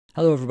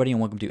Hello everybody and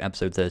welcome to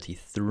episode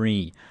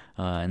 33.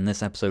 In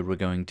this episode we're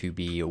going to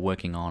be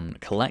working on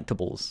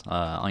collectibles,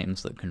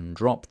 items that can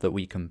drop that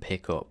we can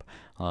pick up.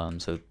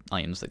 So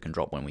items that can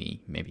drop when we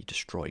maybe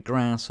destroy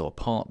grass or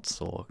pots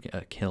or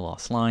kill our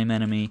slime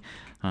enemy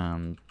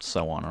and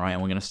so on. Alright,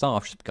 and we're going to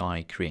start off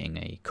by creating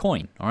a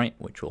coin, alright,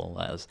 which will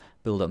let us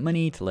build up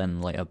money to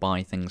then later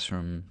buy things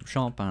from the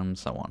shop and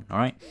so on,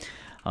 alright.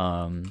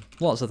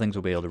 Lots of things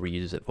we'll be able to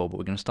reuse it for, but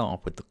we're going to start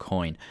off with the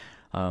coin.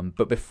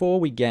 But before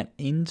we get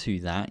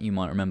into that, you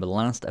might remember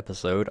last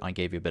episode I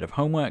gave you a bit of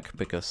homework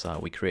because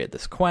we created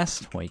this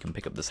quest where you can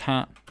pick up this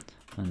hat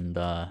and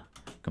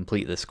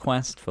complete this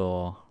quest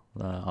for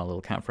our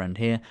little cat friend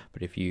here.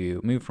 But if you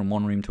move from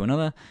one room to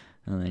another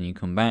and then you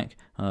come back,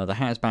 the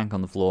hat is back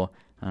on the floor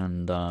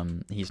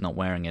and he's not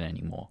wearing it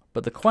anymore.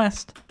 But the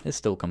quest is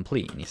still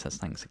complete and he says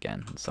thanks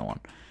again and so on.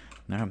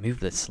 Now move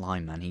this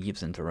slime, man, he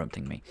keeps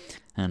interrupting me.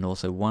 And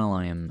also while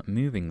I am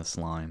moving the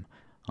slime,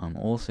 I'm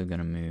also going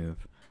to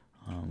move...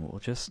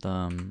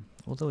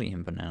 we'll delete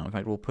him for now. In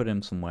fact, we'll put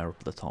him somewhere up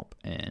at the top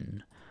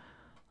in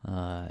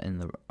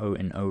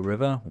O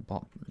River. We'll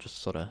pop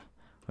just sort of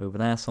over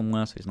there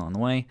somewhere so he's not in the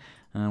way.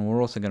 And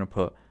we're also going to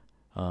put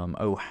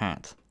O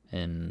Hat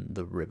in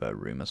the river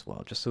room as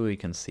well, just so we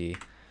can see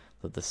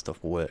that this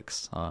stuff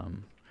works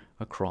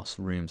across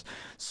rooms.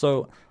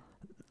 So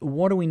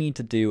what do we need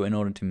to do in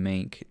order to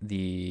make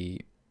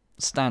the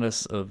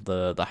status of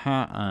the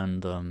hat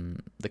and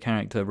the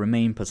character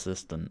remain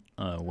persistent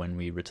when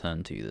we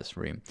return to this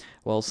room?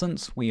 Well,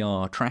 since we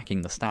are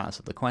tracking the status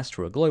of the quest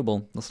through a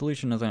global, the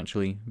solution is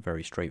actually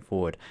very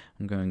straightforward.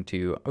 I'm going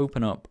to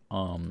open up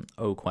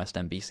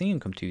OQuest NPC and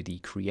come to the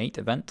create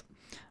event,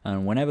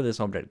 and whenever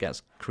this object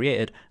gets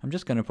created, I'm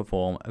just going to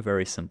perform a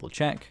very simple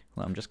check.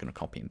 I'm just going to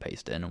copy and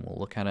paste it in and we'll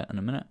look at it in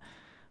a minute.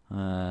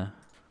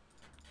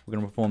 We're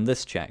going to perform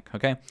this check,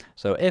 okay?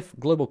 So if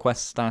global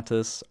quest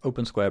status,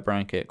 open square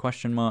bracket,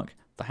 question mark,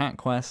 the hat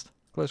quest,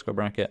 close square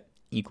bracket,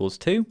 equals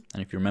 2.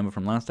 And if you remember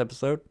from last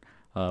episode,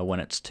 when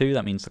it's 2,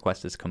 that means the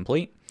quest is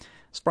complete.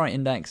 Sprite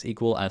index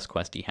equal as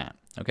questy hat.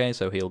 Okay,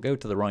 so he'll go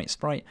to the right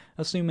sprite,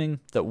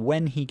 assuming that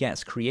when he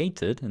gets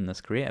created in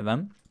this create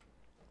event,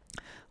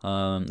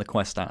 the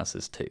quest status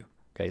is 2.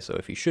 Okay, so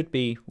if he should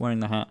be wearing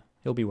the hat,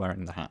 he'll be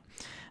wearing the hat.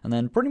 And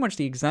then pretty much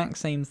the exact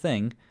same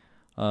thing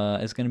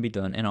is going to be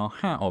done in our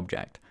hat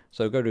object.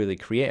 So go to the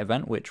create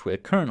event, which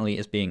currently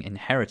is being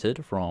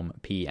inherited from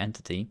P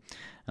entity,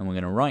 and we're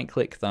going to right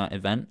click that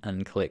event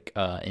and click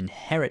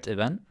inherit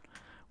event,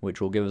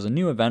 which will give us a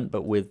new event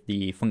but with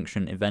the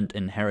function event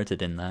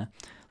inherited in there,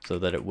 so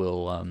that it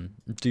will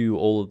do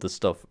all of the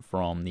stuff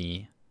from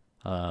the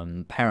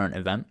parent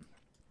event.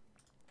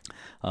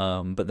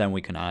 But then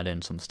we can add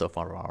in some stuff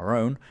of our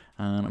own,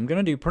 and I'm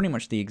going to do pretty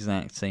much the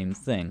exact same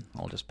thing.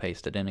 I'll just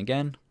paste it in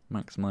again,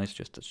 maximize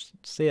just to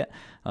see it.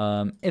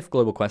 If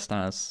global quest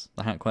status,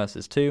 the hat quest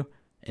is 2,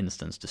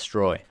 instance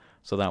destroy.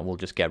 So that will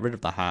just get rid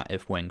of the hat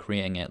if when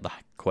creating it, the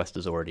quest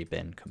has already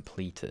been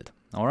completed.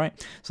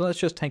 Alright, so let's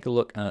just take a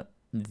look at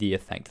the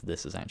effect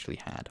this has actually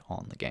had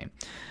on the game.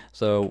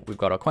 So we've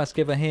got our quest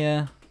giver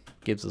here,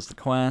 gives us the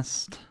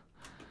quest,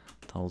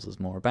 tells us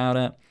more about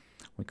it.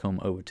 We come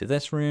over to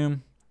this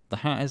room. The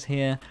hat is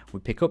here,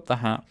 we pick up the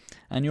hat,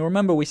 and you'll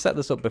remember we set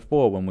this up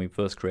before when we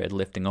first created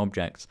lifting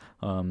objects,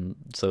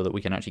 so that we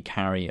can actually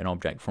carry an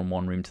object from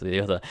one room to the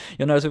other.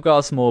 You'll notice we've got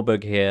a small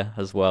bug here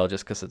as well,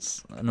 just because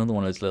it's another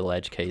one of those little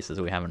edge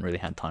cases we haven't really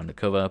had time to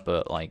cover,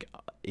 but like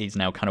he's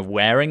now kind of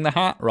wearing the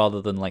hat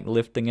rather than like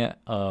lifting it.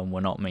 We're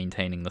not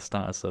maintaining the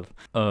status of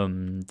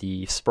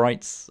the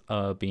sprites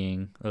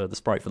being, the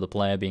sprite for the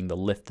player being the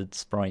lifted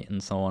sprite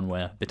and so on,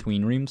 where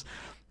between rooms.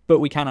 But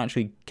we can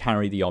actually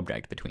carry the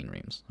object between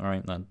rooms. All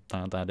right,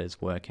 that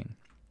is working.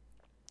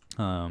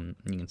 You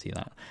can see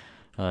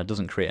that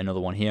doesn't create another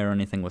one here or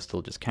anything. We're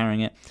still just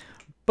carrying it.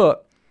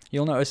 But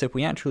you'll notice if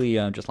we actually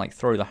just like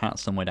throw the hat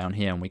somewhere down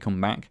here and we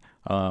come back,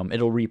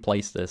 it'll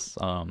replace this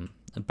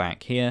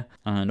back here,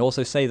 and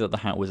also say that the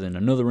hat was in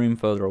another room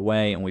further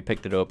away and we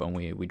picked it up and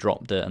we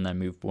dropped it and then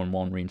moved from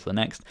one room to the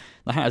next.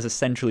 The hat is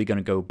essentially going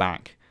to go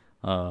back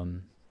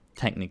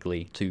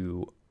technically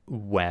to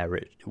where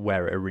it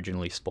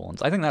originally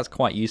spawns. I think that's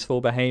quite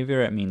useful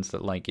behavior. It means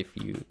that like if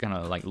you kind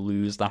of like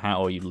lose the hat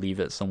or you leave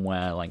it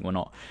somewhere, like we're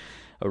not,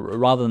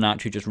 rather than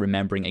actually just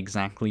remembering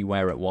exactly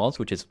where it was,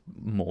 which is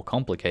more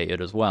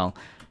complicated as well,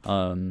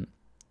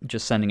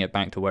 just sending it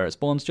back to where it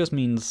spawns just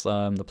means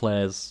the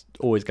player's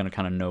always going to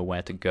kind of know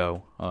where to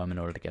go in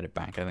order to get it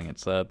back. I think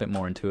it's a bit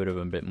more intuitive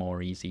and a bit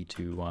more easy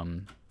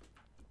to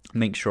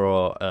make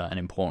sure an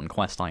important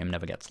quest item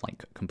never gets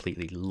like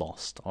completely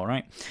lost. All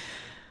right.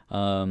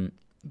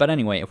 But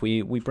anyway, if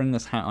we bring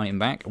this hat item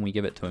back and we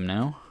give it to him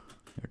now,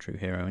 you're a true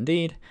hero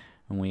indeed,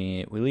 and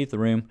we leave the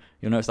room,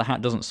 you'll notice the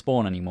hat doesn't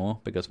spawn anymore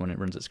because when it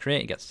runs its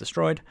create, it gets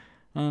destroyed.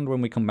 And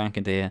when we come back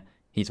into here,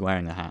 he's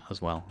wearing the hat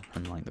as well,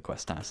 and like the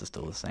quest status is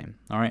still the same.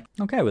 All right,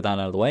 okay, with that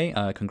out of the way,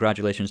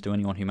 congratulations to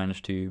anyone who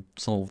managed to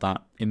solve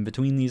that in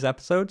between these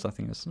episodes. I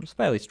think it's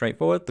fairly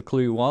straightforward. The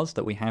clue was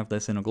that we have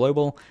this in a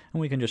global, and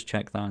we can just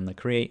check that in the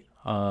create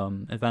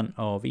event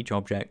of each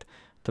object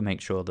to make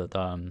sure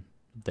that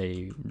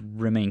they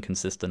remain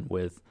consistent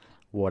with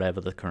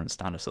whatever the current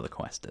status of the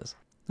quest is.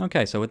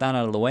 Okay, so with that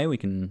out of the way, we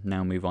can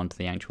now move on to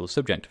the actual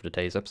subject of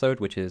today's episode,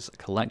 which is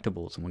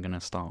collectibles, and we're going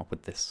to start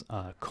with this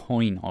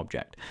coin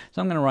object.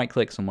 So I'm going to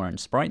right-click somewhere in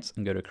Sprites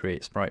and go to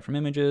Create Sprite from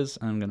Images,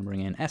 and I'm going to bring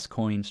in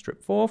scoin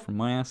strip 4 from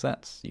my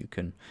assets. You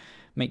can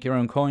make your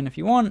own coin if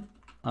you want.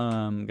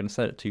 I'm going to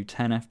set it to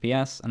 10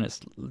 FPS,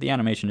 and the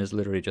animation is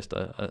literally just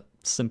a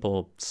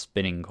simple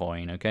spinning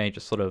coin, okay?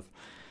 Just sort of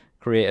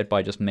created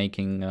by just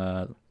making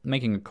a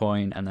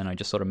coin, and then I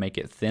just sort of make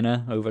it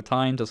thinner over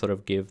time to sort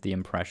of give the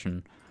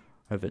impression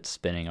of it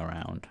spinning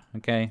around.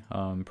 Okay,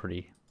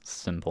 pretty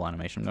simple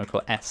animation. I'm going to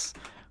call S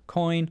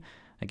coin,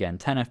 again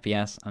 10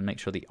 FPS, and make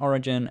sure the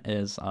origin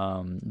is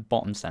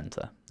bottom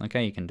center.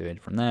 Okay, you can do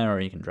it from there or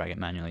you can drag it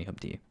manually,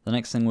 up to you. The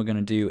next thing we're going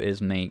to do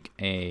is make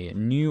a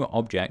new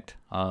object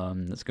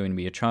that's going to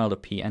be a child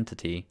of P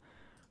entity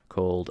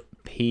called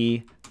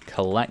P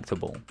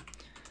collectible.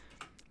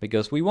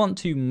 Because we want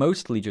to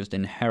mostly just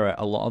inherit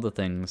a lot of the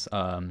things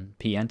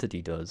P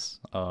entity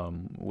does,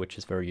 which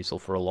is very useful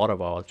for a lot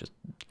of our just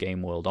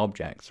game world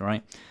objects,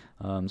 right?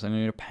 So I'm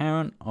going to go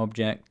parent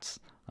objects,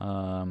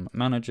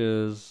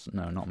 managers,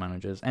 no, not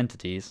managers,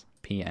 entities,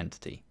 P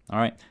entity. All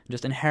right,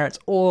 just inherits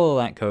all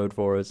that code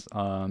for us.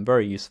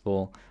 Very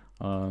useful.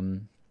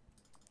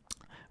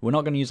 We're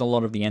not going to use a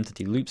lot of the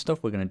entity loop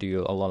stuff. We're going to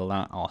do a lot of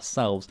that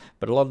ourselves.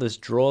 But a lot of this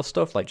draw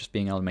stuff, like just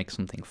being able to make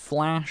something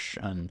flash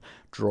and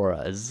draw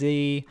a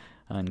Z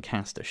and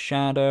cast a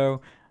shadow,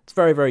 it's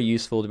very, very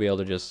useful to be able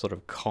to just sort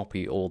of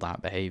copy all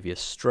that behavior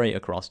straight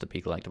across to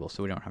P collectible,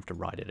 so we don't have to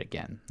write it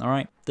again. All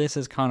right, this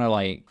is kind of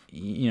like,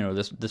 you know,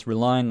 this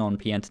relying on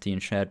P entity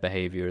and shared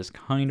behavior is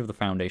kind of the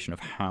foundation of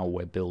how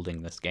we're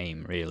building this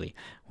game. Really,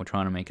 we're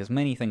trying to make as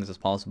many things as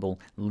possible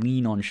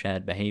lean on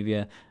shared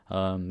behavior,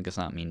 because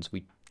that means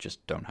we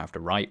just don't have to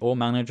write or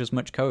manage as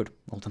much code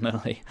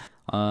ultimately.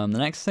 The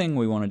next thing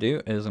we want to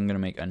do is I'm going to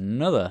make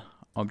another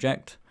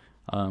object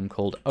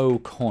called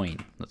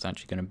OCoin. That's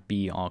actually going to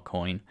be our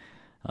coin.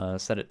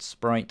 Set its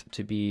sprite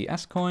to be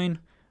scoin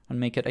and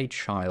make it a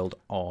child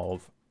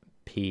of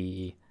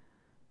P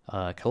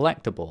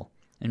collectible.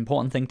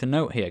 Important thing to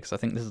note here, because I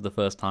think this is the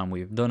first time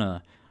we've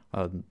done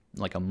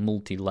like a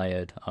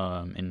multi-layered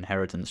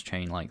inheritance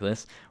chain like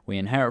this. We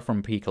inherit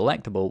from P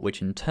collectible,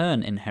 which in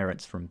turn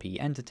inherits from P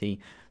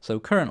entity. So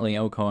currently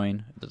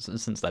OCoin,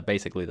 since they're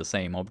basically the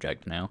same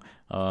object now,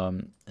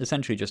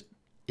 essentially just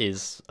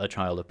is a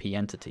child of P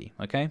entity,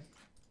 okay?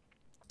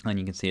 And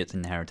you can see it's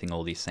inheriting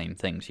all these same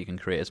things. You can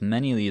create as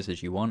many of these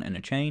as you want in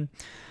a chain.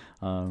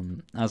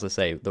 As I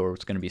say,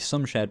 there's going to be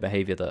some shared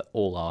behavior that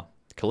all our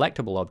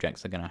collectible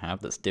objects are going to have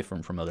that's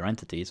different from other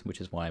entities,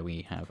 which is why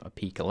we have a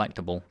P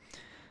collectible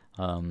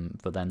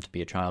for them to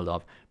be a child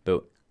of.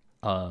 But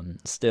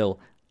still,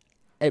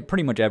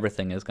 pretty much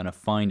everything is going to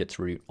find its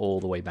root all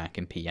the way back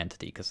in P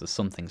entity, because there's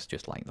some things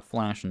just like the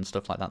Flash and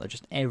stuff like that that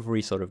just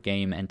every sort of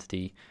game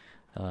entity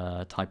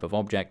type of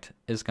object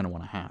is going to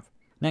want to have.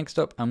 Next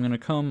up, I'm going to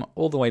come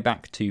all the way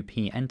back to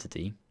P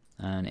entity,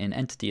 and in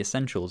entity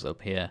essentials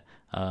up here,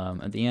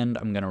 at the end,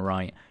 I'm going to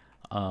write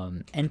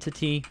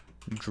entity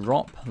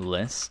drop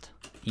list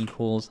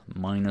equals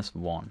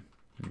 -1.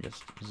 Let me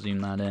just zoom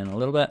that in a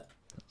little bit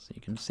so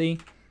you can see.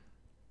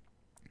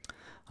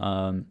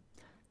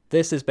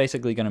 This is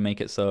basically going to make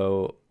it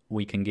so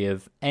we can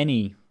give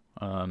any,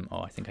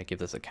 I think I give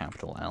this a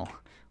capital L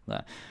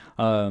there.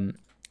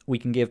 We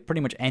can give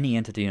pretty much any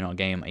entity in our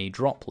game a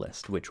drop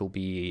list, which will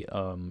be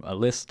a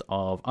list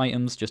of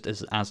items just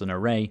as an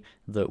array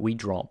that we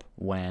drop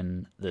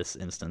when this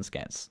instance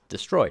gets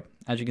destroyed.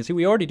 As you can see,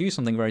 we already do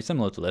something very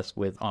similar to this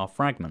with our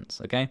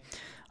fragments, okay?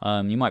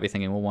 You might be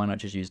thinking, well, why not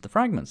just use the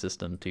fragment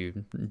system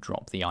to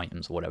drop the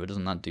items or whatever?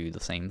 Doesn't that do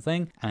the same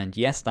thing? And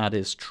yes, that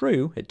is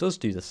true. It does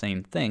do the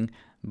same thing,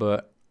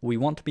 but we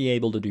want to be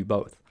able to do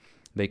both.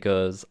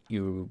 Because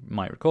you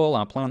might recall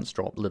our plants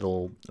drop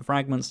little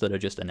fragments that are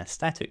just an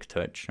aesthetic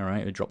touch, all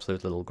right? It drops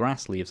those little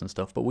grass leaves and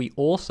stuff, but we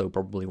also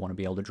probably want to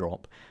be able to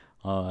drop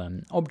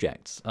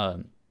objects,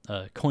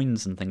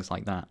 coins and things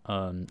like that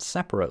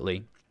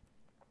separately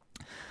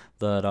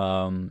that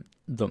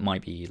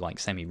might be like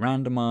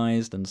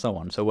semi-randomized and so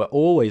on. So we're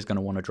always going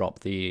to want to drop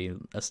the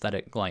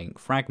aesthetic like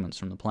fragments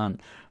from the plant,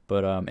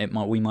 but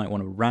we might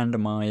want to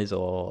randomize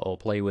or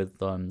play with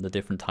the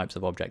different types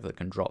of object that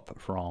can drop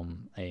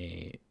from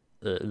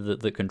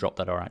that can drop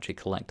that are actually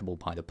collectible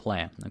by the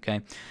player,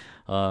 okay?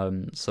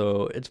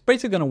 So it's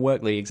basically going to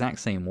work the exact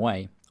same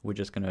way. We're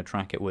just going to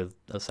track it with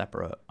a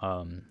separate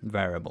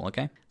variable,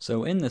 okay?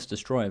 So in this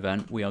destroy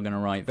event, we are going to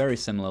write very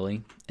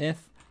similarly,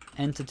 if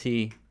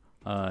entity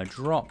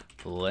drop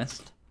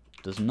list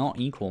does not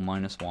equal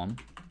 -1,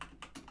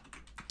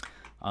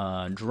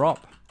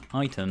 drop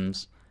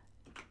items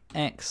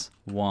x,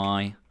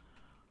 y,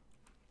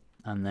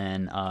 and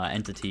then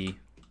entity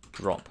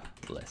drop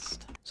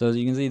list. So as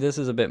you can see, this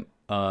is a bit,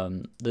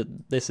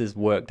 this is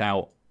worked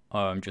out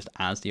just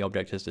as the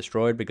object is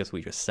destroyed, because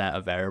we just set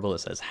a variable that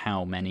says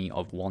how many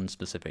of one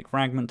specific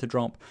fragment to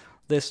drop.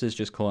 This is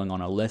just calling on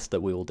a list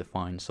that we will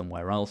define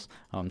somewhere else.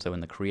 So in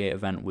the create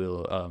event,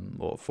 we'll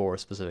or for a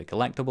specific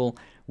collectible,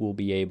 we'll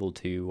be able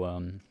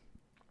to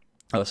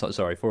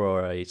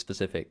for a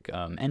specific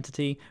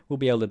entity, we'll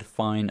be able to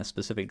define a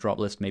specific drop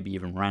list, maybe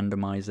even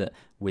randomize it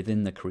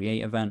within the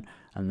create event,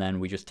 and then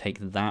we just take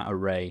that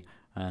array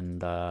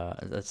and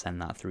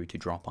send that through to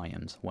drop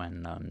items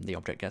when the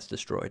object gets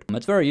destroyed.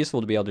 It's very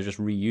useful to be able to just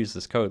reuse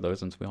this code though,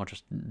 since we are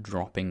just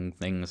dropping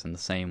things in the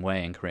same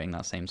way and creating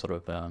that same sort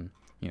of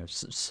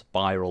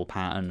spiral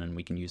pattern, and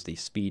we can use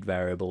these speed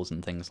variables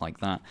and things like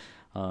that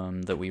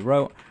that we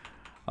wrote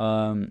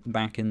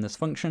back in this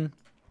function.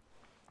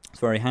 It's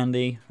very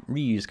handy.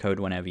 Reuse code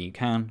whenever you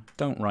can.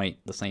 Don't write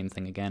the same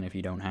thing again if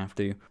you don't have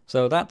to.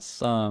 So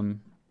that's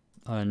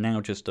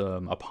now just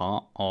a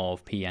part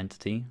of p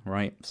entity,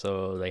 right?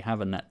 So they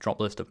have a net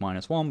drop list of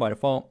 -1 by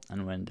default,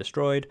 and when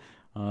destroyed,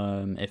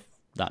 if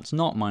that's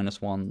not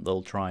 -1,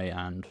 they'll try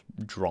and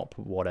drop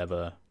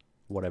whatever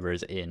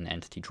is in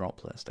entity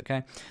drop list.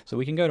 Okay, so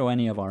we can go to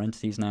any of our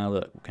entities now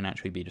that can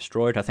actually be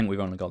destroyed. I think we've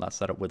only got that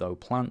set up with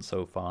oplant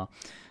so far.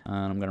 And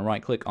I'm going to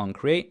right click on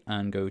create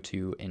and go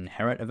to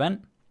inherit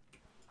event.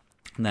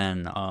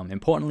 Then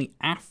importantly,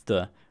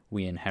 after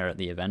we inherit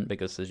the event,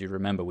 because as you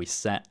remember, we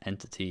set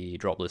entity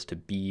drop list to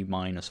b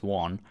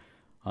 -1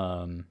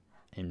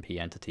 in p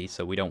entity,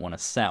 so we don't want to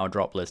set our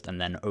drop list and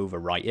then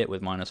overwrite it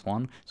with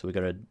 -1. So we've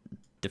got to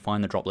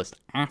define the drop list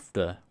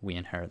after we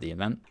inherit the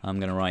event. I'm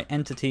going to write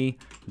entity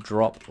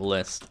drop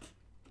list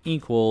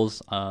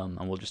equals,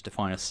 and we'll just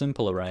define a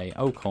simple array,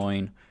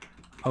 ocoin,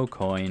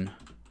 ocoin,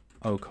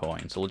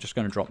 ocoin. So we're just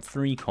going to drop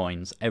 3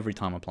 coins every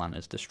time a plant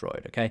is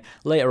destroyed. Okay.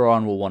 Later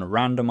on, we'll want to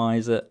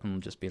randomize it, and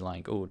we'll just be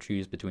like, oh,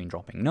 choose between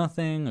dropping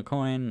nothing, a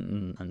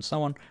coin, and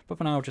so on. But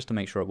for now, just to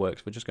make sure it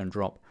works, we're just going to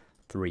drop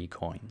 3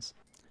 coins.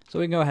 So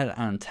we can go ahead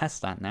and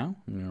test that now.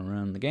 I'm going to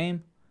run the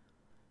game,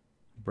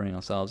 bring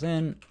ourselves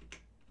in,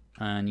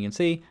 and you can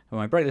see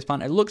when I break this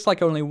plant, it looks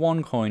like only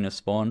 1 coin has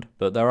spawned,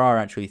 but there are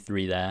actually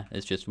 3 there.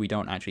 It's just we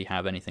don't actually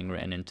have anything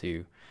written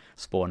into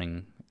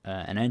spawning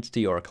an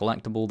entity or a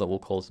collectible that will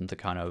cause them to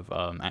kind of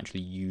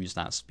actually use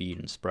that speed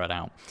and spread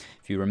out.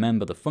 If you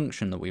remember the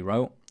function that we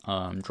wrote,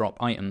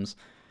 drop items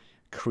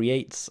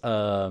creates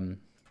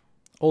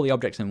all the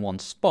objects in one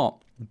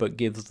spot, but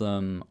gives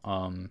them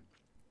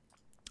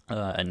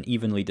an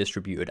evenly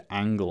distributed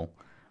angle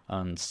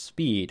and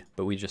speed,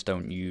 but we just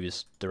don't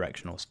use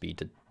directional speed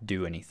to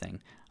do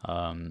anything.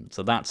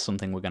 So that's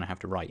something we're going to have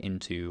to write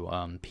into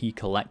p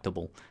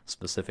collectible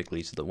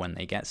specifically, so that when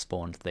they get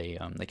spawned, they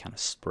kind of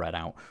spread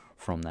out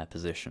from their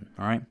position.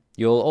 All right.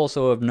 You'll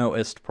also have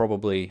noticed,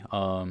 probably,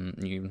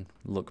 you can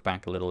look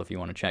back a little if you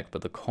want to check,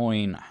 but the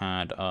coin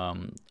had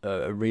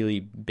a really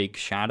big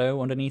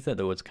shadow underneath it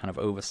that was kind of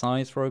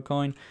oversized for a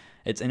coin.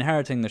 It's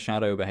inheriting the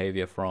shadow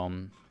behavior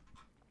from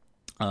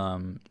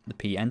the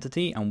p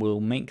entity, and we'll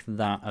make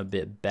that a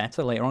bit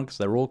better later on, because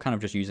they're all kind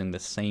of just using the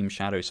same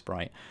shadow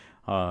sprite.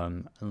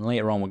 And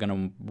later on, we're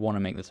going to want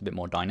to make this a bit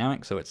more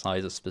dynamic, so its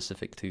size is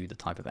specific to the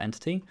type of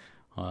entity.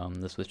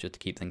 This was just to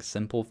keep things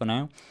simple for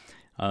now.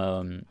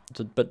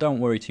 But don't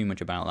worry too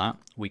much about that.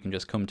 We can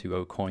just come to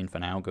ocoin for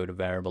now, go to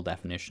variable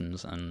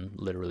definitions, and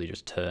literally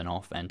just turn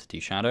off entity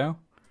shadow,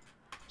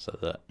 so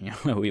that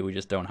we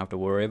just don't have to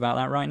worry about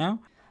that right now.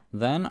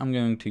 Then I'm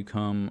going to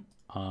come,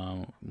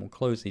 we'll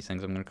close these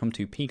things. I'm going to come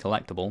to p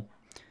collectible,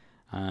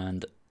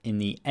 and in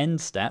the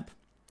end step,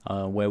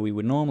 where we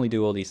would normally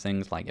do all these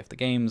things, like if the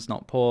game's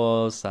not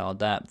paused, cell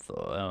depth,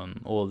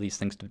 all of these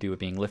things to do with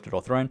being lifted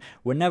or thrown,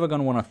 we're never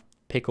going to want to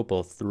pick up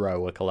or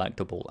throw a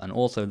collectible. And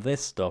also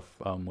this stuff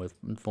with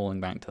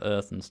falling back to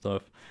earth and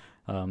stuff,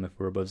 if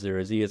we're above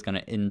 0Z, is going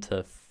to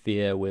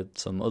interfere with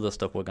some other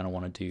stuff we're going to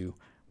want to do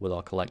with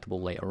our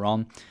collectible later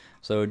on.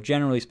 So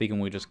generally speaking,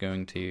 we're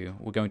going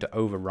to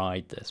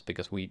override this,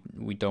 because we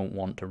don't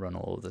want to run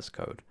all of this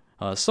code.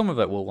 Some of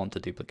it we'll want to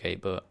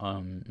duplicate, but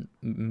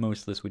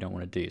most of this we don't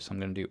want to do. So I'm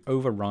going to do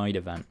override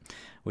event,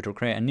 which will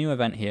create a new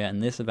event here,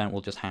 and this event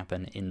will just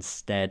happen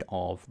instead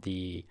of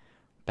the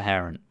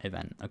parent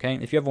event. Okay,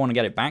 if you ever want to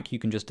get it back, you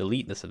can just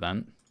delete this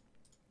event,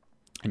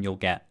 and you'll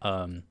get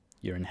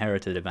your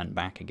inherited event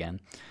back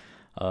again.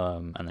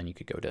 And then you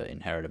could go to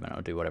inherit event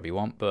or do whatever you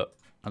want. But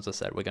as I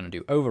said, we're going to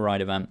do override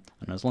event,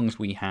 and as long as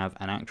we have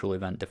an actual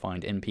event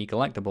defined in p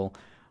collectible,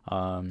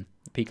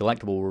 p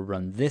collectible will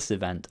run this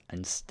event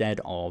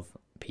instead of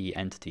p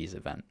entities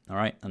event. All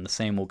right, and the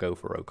same will go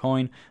for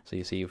ocoin. So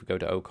you see, if we go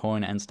to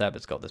ocoin end step,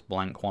 it's got this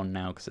blank one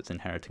now because it's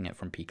inheriting it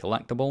from p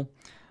collectible,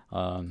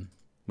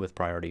 with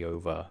priority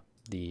over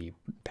the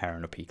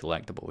parent of p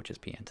collectible, which is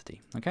p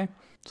entity. Okay,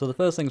 so the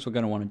first things we're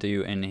going to want to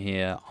do in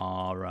here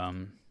are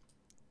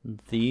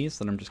these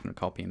that I'm just going to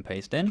copy and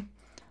paste in.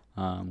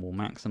 We'll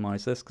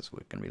maximize this because we're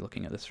going to be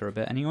looking at this for a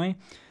bit anyway.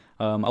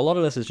 A lot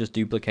of this is just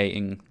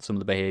duplicating some of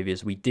the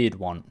behaviors we did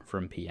want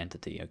from p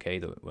entity, okay,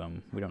 that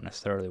we don't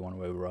necessarily want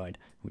to override.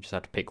 We just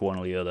have to pick one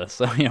or the other.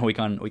 So, you know, we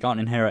can't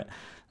inherit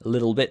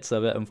little bits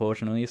of it,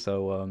 unfortunately,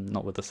 so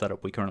not with the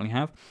setup we currently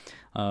have.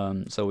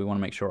 So we want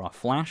to make sure our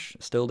flash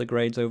still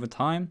degrades over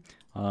time.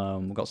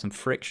 We've got some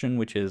friction,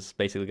 which is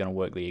basically going to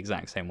work the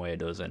exact same way it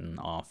does in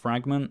our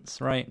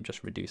fragments, right?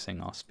 Just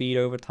reducing our speed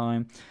over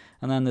time.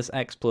 And then this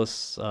x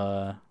plus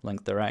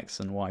length dir x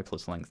and y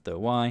plus length dir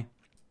y,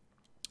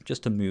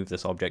 just to move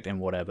this object in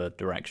whatever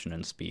direction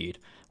and speed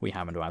we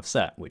happen to have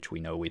set, which we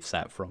know we've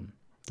set from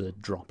the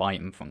drop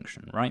item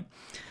function, right?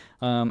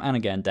 And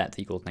again, depth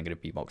equals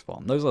negative p box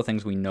bottom. Those are the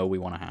things we know we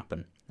want to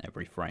happen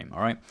every frame, all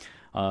right?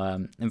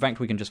 In fact,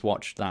 we can just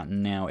watch that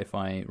now. If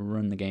I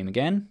run the game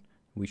again,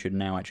 we should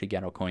now actually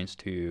get our coins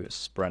to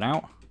spread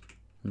out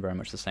in very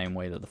much the same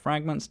way that the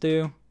fragments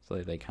do. So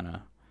they kind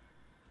of,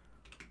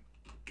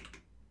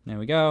 there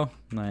we go,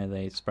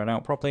 they spread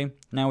out properly.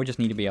 Now we just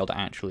need to be able to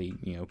actually,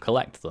 you know,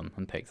 collect them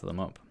and pick them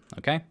up,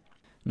 okay?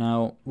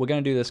 Now we're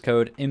going to do this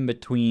code in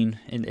between,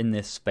 in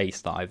this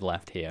space that I've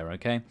left here,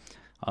 okay?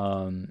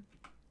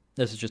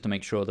 This is just to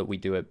make sure that we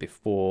do it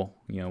before,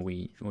 you know,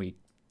 we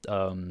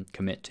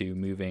commit to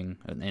moving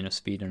in a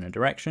speed and a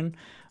direction.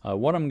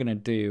 What I'm going to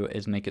do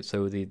is make it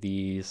so that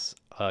these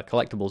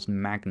collectibles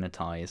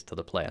magnetize to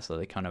the player, so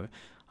they kind of,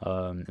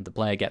 if the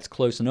player gets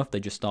close enough, they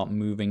just start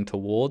moving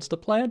towards the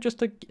player,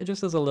 just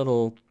as a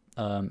little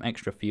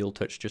extra feel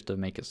touch, just to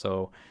make it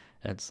so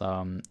it's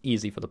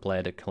easy for the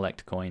player to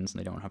collect coins and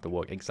they don't have to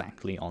walk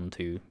exactly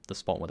onto the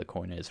spot where the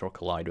coin is or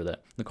collide with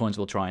it. The coins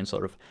will try and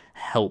sort of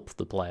help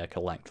the player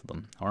collect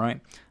them, all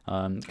right?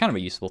 It's kind of a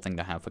useful thing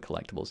to have for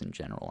collectibles in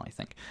general, I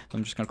think. So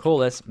I'm just going to call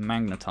this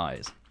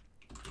magnetize.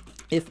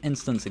 If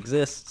instance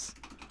exists,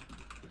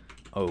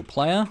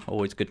 player,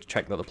 always good to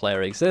check that the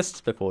player exists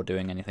before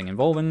doing anything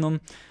involving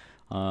them.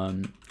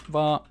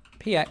 Var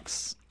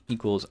px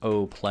equals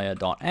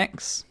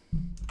player.x.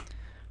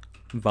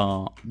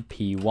 Var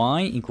py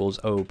equals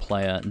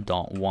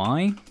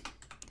player.y,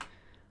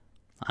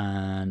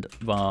 and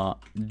var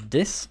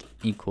dist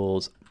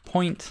equals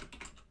point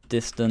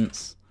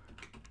distance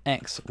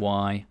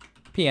xy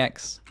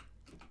px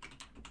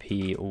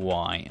py.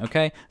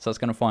 Okay, so it's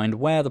going to find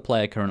where the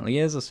player currently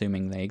is,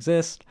 assuming they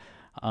exist,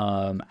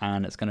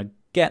 and it's going to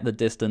get the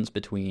distance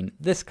between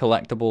this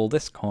collectible,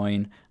 this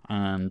coin,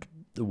 and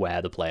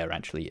where the player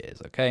actually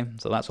is. Okay,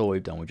 so that's all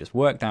we've done. We've just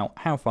worked out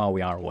how far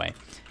we are away.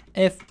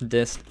 If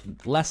dist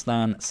less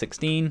than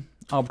 16,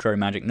 arbitrary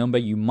magic number,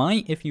 you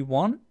might, if you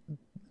want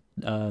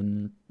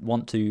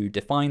to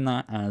define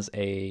that as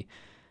a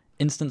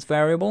instance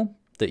variable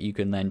that you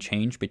can then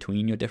change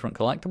between your different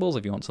collectibles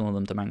if you want some of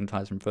them to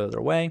magnetize from further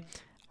away.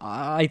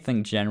 I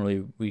think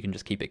generally we can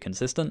just keep it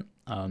consistent,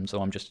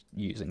 so I'm just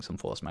using some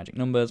forced magic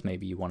numbers.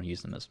 Maybe you want to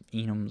use them as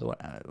enums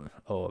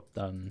or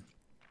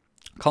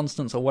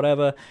constants or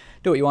whatever.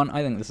 Do what you want.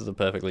 I think this is a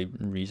perfectly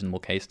reasonable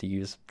case to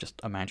use just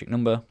a magic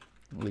number.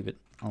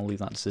 I'll leave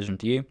that decision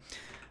to you.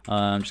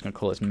 I'm just going to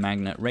call this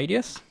magnet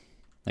radius.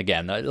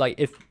 Again, like,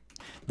 if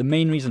the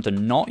main reason to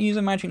not use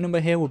a magic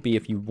number here would be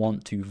if you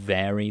want to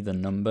vary the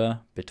number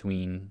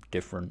between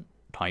different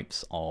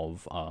types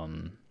of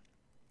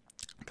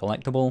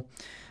collectible.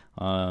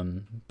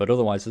 But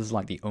otherwise, this is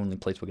like the only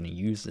place we're going to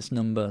use this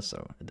number,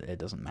 so it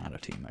doesn't matter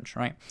too much,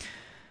 right?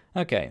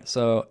 Okay,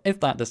 so if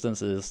that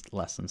distance is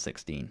less than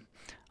 16,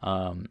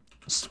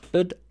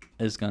 spud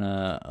is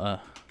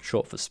gonna,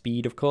 short for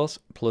speed, of course,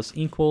 plus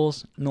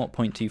equals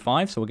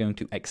 0.25, so we're going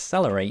to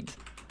accelerate,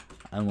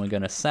 and we're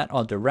going to set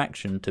our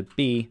direction to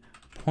be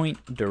point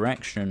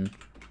direction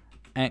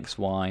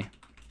xy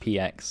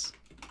px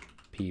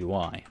py.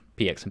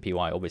 Px and py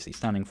obviously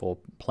standing for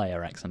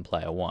player x and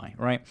player y,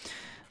 right?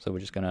 So we're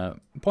just going to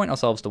point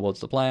ourselves towards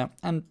the player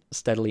and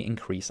steadily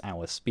increase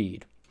our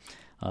speed,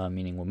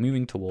 meaning we're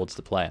moving towards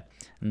the player.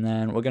 And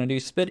then we're going to do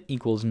spud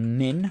equals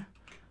min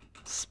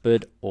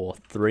spud or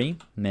 3.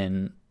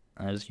 Min,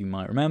 as you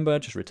might remember,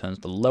 just returns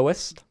the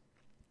lowest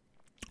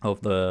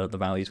of the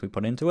values we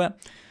put into it.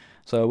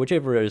 So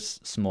whichever is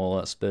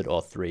smaller, spud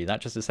or 3, that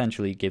just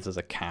essentially gives us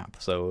a cap.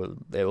 So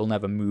it will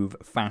never move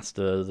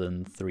faster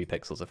than 3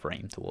 pixels a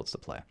frame towards the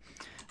player.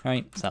 All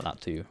right, set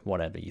that to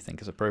whatever you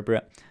think is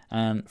appropriate.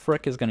 And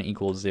fric is going to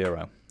equal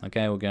 0.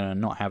 Okay, we're going to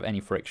not have any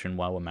friction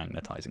while we're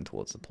magnetizing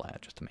towards the player,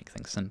 just to make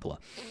things simpler.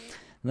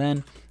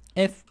 Then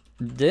if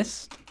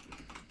dist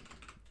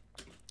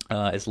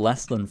is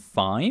less than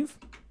 5,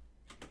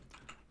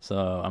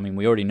 so I mean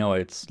we already know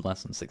it's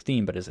less than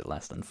 16, but is it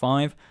less than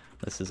 5?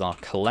 This is our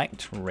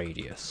collect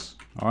radius.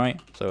 All right,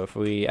 so if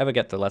we ever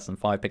get to less than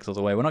 5 pixels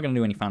away, we're not going to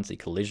do any fancy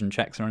collision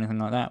checks or anything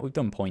like that. We've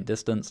done point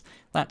distance,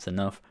 that's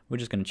enough. We're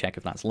just going to check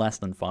if that's less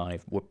than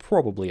 5. We're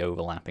probably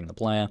overlapping the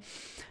player,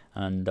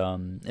 and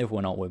if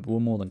we're not, we're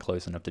more than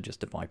close enough to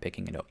justify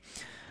picking it up.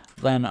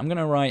 Then I'm going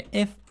to write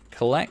if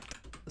collect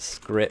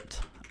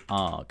script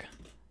arg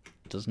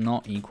does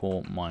not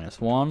equal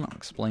 -1. I'll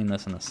explain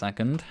this in a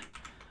second.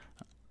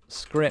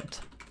 Script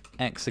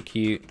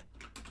execute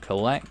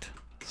collect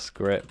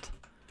script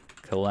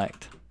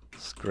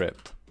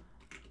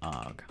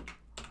arg.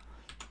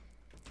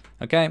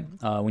 Okay,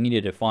 we need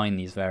to define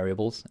these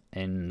variables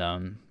in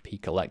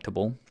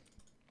pCollectible.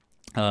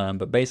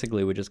 But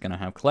basically we're just going to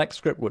have collect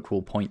script, which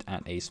will point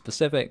at a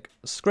specific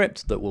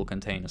script that will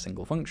contain a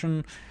single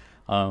function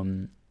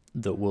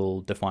that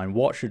will define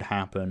what should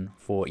happen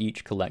for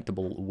each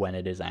collectible when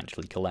it is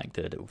actually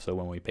collected. So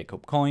when we pick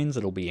up coins,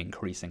 it'll be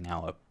increasing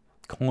our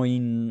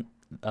coin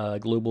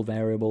global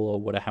variable, or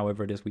whatever,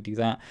 however it is we do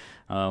that.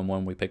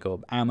 When we pick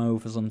up ammo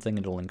for something,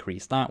 it'll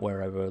increase that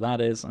wherever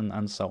that is,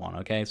 and so on.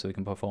 Okay, so we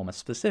can perform a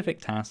specific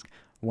task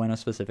when a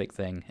specific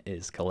thing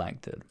is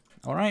collected.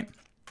 All right.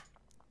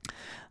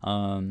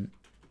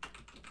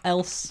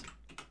 Else,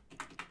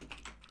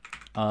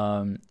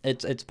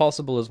 it's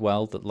possible as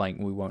well that like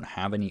we won't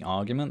have any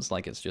arguments,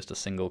 like it's just a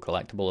single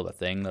collectible of a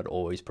thing that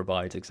always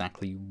provides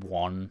exactly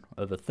one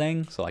of a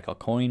thing. So like our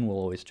coin will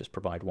always just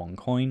provide one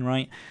coin,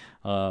 right?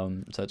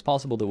 So it's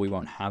possible that we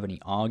won't have any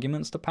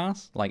arguments to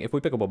pass. Like if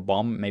we pick up a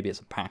bomb, maybe it's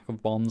a pack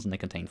of bombs and they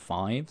contain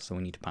 5, so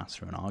we need to pass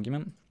through an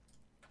argument.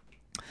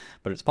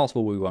 But it's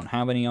possible we won't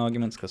have any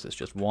arguments because it's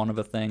just one of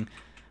a thing.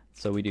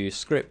 So we do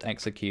script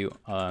execute,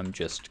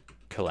 just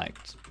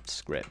collect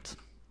script.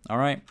 All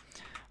right.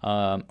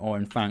 Or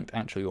in fact,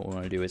 actually what we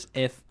want to do is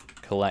if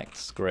collect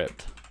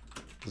script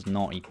does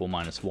not equal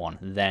 -1,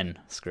 then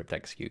script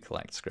execute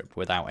collect script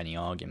without any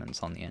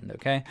arguments on the end.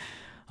 Okay.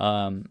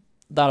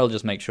 That'll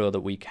just make sure that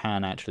we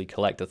can actually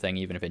collect a thing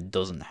even if it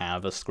doesn't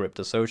have a script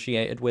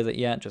associated with it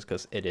yet, just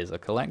because it is a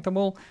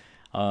collectible,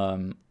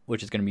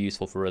 which is going to be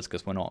useful for us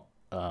because we're not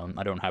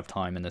I don't have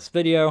time in this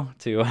video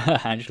to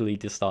actually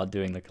just start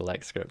doing the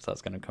collect scripts.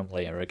 That's going to come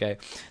later, okay?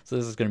 So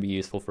this is going to be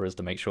useful for us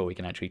to make sure we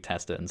can actually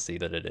test it and see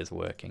that it is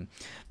working.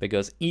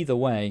 Because either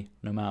way,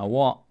 no matter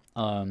what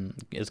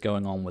is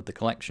going on with the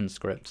collection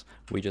scripts,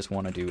 we just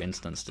want to do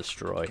instance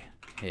destroy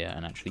here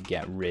and actually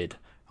get rid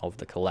of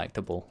the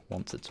collectible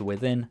once it's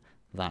within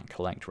that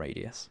collect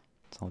radius.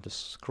 So I'll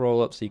just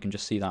scroll up so you can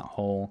just see that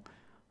whole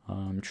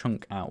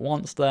chunk at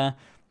once there.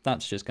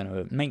 That's just going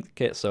to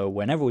make it so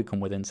whenever we come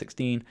within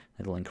 16,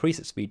 it'll increase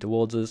its speed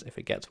towards us. If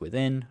it gets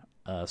within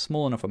a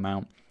small enough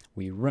amount,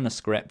 we run a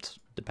script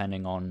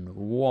depending on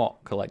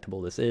what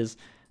collectible this is,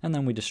 and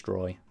then we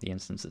destroy the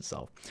instance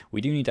itself.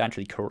 We do need to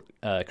actually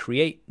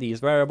create these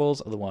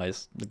variables,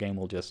 otherwise the game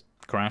will just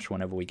crash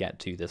whenever we get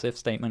to this if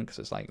statement, because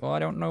it's like, well, I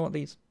don't know what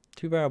these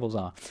two variables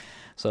are.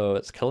 So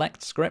it's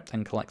collect script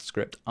and collect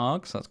script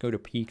arg. So let's go to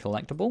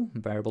pCollectible,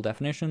 variable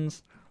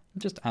definitions,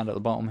 just add at the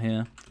bottom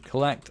here,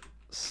 collect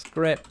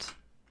script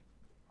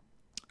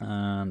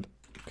and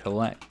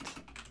collect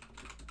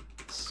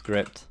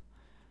script,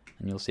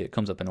 and you'll see it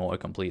comes up in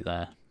autocomplete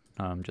there,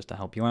 just to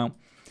help you out,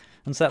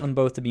 and set them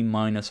both to be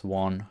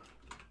 -1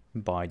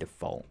 by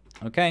default.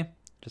 Okay,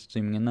 just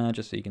zooming in there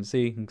just so you can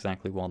see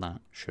exactly what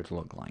that should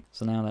look like.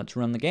 So now let's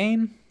run the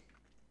game,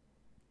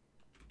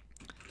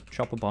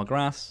 chop up our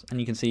grass,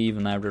 and you can see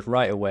even there just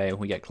right away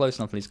we get close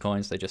enough to these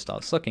coins, they just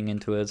start sucking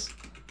into us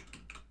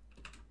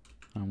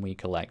and we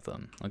collect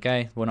them.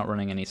 Okay, we're not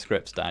running any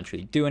scripts to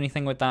actually do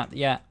anything with that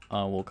yet.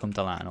 We'll come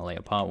to that in a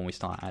later part when we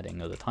start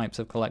adding other types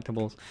of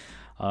collectibles.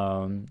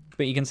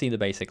 But you can see the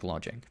basic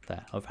logic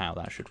there of how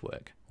that should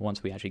work.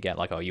 Once we actually get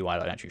like our UI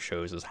that actually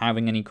shows us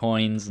having any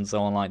coins and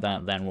so on like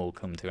that, then we'll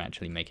come to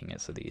actually making it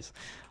so these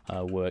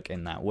work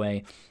in that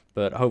way.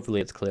 But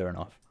hopefully it's clear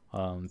enough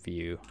for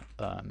you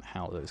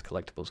how those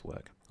collectibles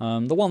work.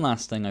 The one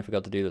last thing I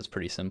forgot to do that's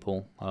pretty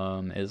simple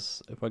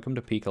is if I come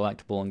to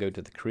pCollectible and go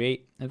to the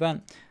create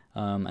event,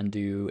 and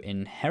do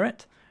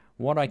inherit,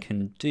 what I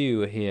can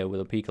do here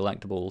with a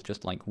pCollectible,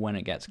 just like when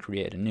it gets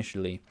created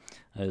initially,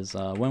 is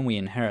when we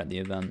inherit the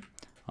event,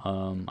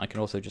 I can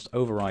also just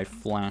override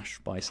flash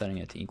by setting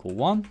it to equal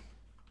 1,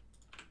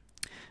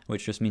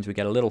 which just means we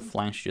get a little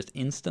flash just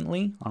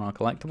instantly on our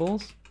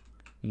collectibles.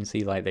 You can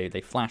see like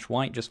they flash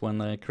white just when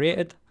they're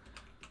created,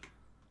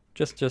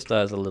 just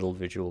as a little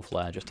visual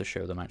flair, just to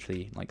show them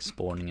actually like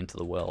spawning into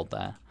the world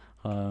there.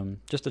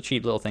 Just a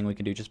cheap little thing we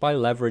can do just by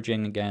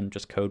leveraging, again,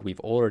 just code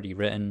we've already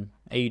written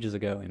ages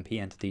ago in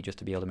pEntity just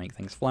to be able to make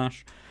things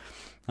flash,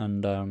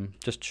 and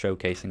just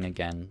showcasing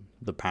again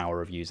the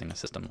power of using a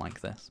system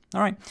like this.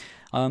 Alright,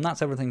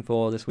 that's everything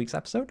for this week's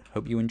episode.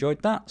 Hope you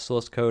enjoyed that.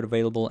 Source code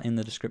available in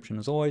the description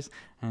as always,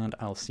 and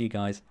I'll see you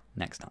guys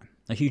next time.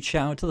 A huge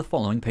shout out to the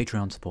following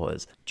Patreon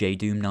supporters: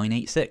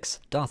 JDoom986,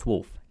 Darth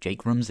Wolf,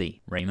 Jake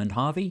Rumsey, Raymond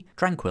Harvey,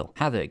 Tranquil,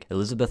 Havoc,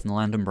 Elizabeth and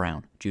Landon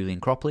Brown, Julian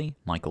Cropley,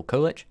 Michael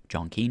Kolich,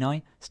 John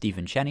Kenai,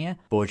 Stephen Chenier,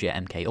 Borgia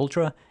MK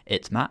Ultra,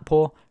 It's Matt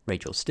Poor,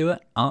 Rachel Stewart,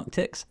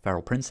 Arctics,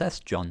 Feral Princess,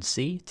 John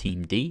C,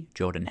 Team D,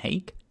 Jordan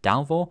Hake,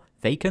 Dalvor,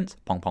 Vacant,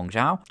 Pong Pong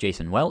Zhao,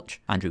 Jason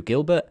Welch, Andrew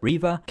Gilbert,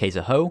 Reva,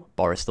 Kaiser Ho,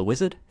 Boris the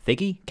Wizard,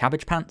 Figgy,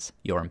 Cabbage Pants,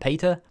 Yoram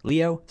Pater,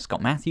 Leo,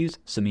 Scott Matthews,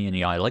 Samir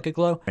Niyai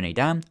Legaglow, Renee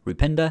Dam,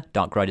 Rupinder,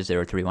 Dark Rider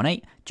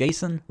 0318,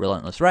 Jason,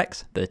 Relentless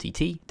Rex, Bertie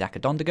T, Daka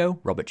Dondigo,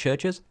 Robert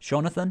Churches,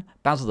 Jonathan,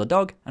 Basil the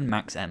Dog, and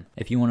Max M.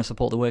 If you want to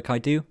support the work I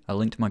do, a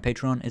link to my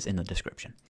Patreon is in the description.